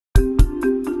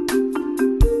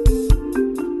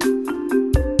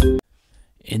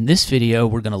In this video,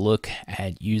 we're going to look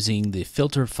at using the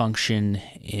filter function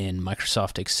in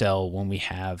Microsoft Excel when we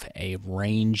have a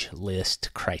range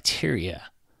list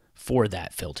criteria for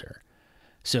that filter.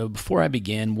 So before I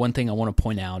begin, one thing I want to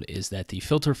point out is that the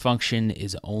filter function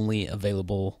is only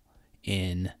available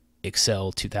in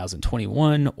Excel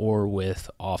 2021 or with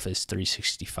Office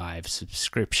 365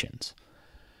 subscriptions.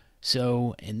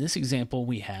 So in this example,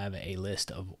 we have a list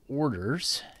of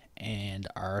orders, and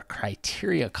our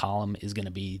criteria column is going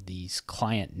to be these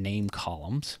client name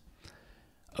columns.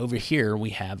 Over here, we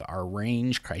have our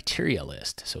range criteria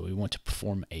list. So we want to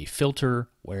perform a filter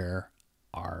where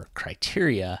our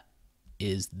criteria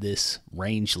is this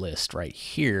range list right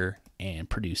here and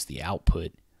produce the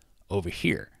output over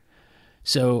here.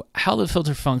 So how the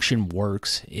filter function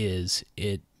works is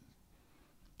it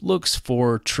looks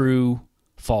for true,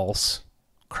 false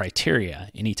criteria.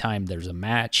 Anytime there's a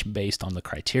match based on the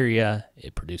criteria,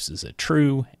 it produces a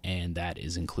true, and that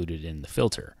is included in the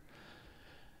filter.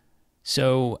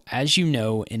 So as you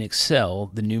know, in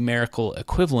Excel, the numerical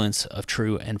equivalents of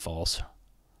true and false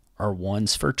are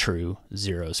ones for true,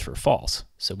 zeros for false.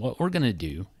 So what we're going to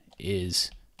do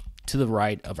is, to the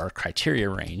right of our criteria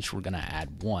range, we're going to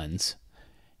add ones,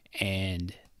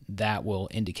 and that will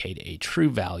indicate a true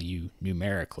value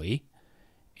numerically.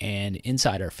 And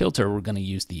inside our filter, we're going to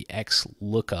use the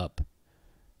XLOOKUP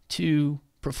to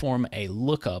perform a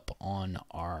lookup on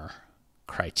our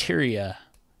criteria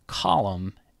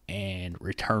column and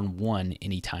return 1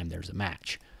 anytime there's a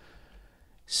match.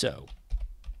 So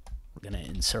we're going to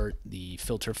insert the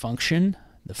filter function.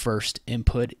 The first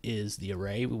input is the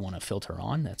array we want to filter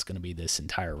on. That's going to be this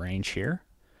entire range here.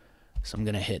 So I'm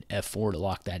going to hit F4 to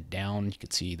lock that down. You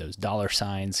can see those dollar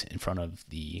signs in front of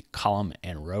the column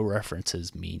and row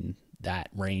references mean that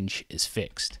range is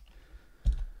fixed.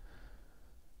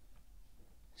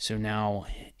 So now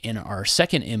in our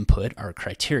second input, our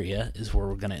criteria is where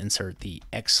we're going to insert the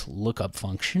XLOOKUP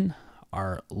function.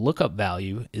 Our lookup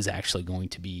value is actually going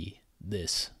to be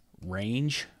this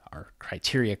range, our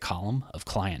criteria column of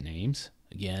client names.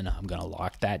 Again, I'm going to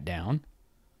lock that down.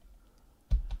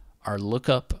 Our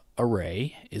lookup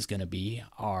array is going to be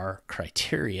our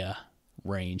criteria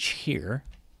range here.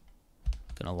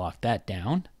 I'm going to lock that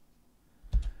down.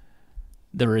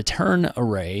 The return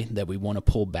array that we want to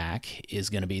pull back is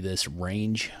going to be this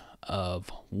range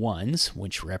of ones,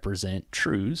 which represent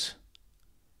trues.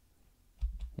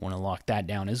 Want to lock that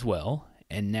down as well.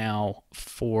 And now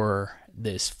for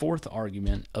this fourth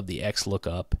argument of the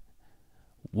XLOOKUP,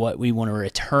 what we want to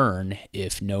return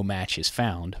if no match is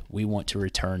found, we want to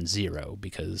return 0,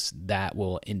 because that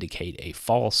will indicate a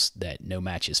false, that no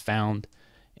match is found,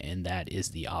 and that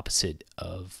is the opposite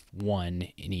of 1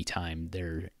 anytime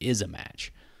there is a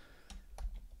match.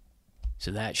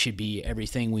 So that should be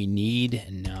everything we need,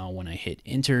 and now when I hit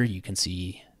enter, you can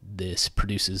see this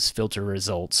produces filter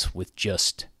results with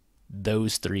just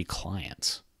those 3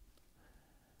 clients.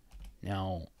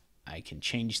 Now I can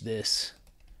change this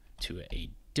to a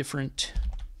different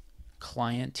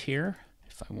client here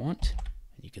if I want.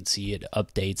 You can see it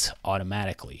updates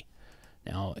automatically.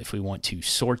 Now if we want to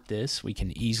sort this, we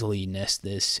can easily nest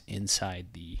this inside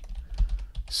the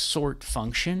sort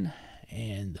function,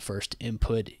 and the first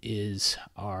input is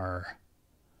our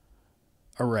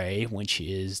array, which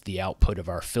is the output of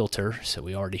our filter. So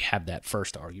we already have that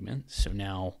first argument. So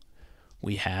now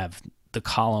we have the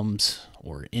columns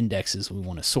or indexes we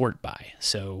want to sort by.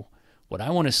 So what I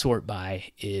want to sort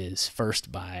by is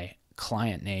first by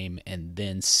client name and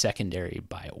then secondary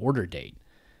by order date.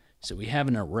 So we have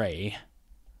an array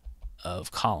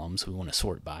of columns we want to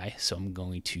sort by. So I'm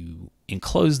going to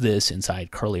enclose this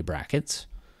inside curly brackets.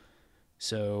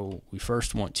 So we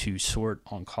first want to sort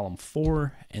on column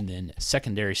 4 and then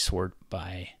secondary sort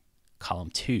by column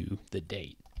 2, the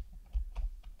date.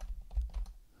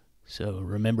 So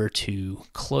remember to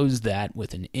close that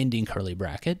with an ending curly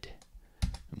bracket.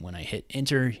 When I hit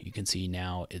enter, you can see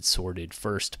now it's sorted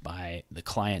first by the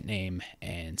client name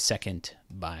and second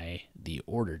by the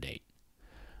order date.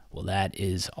 Well, that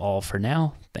is all for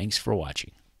now. Thanks for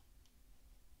watching.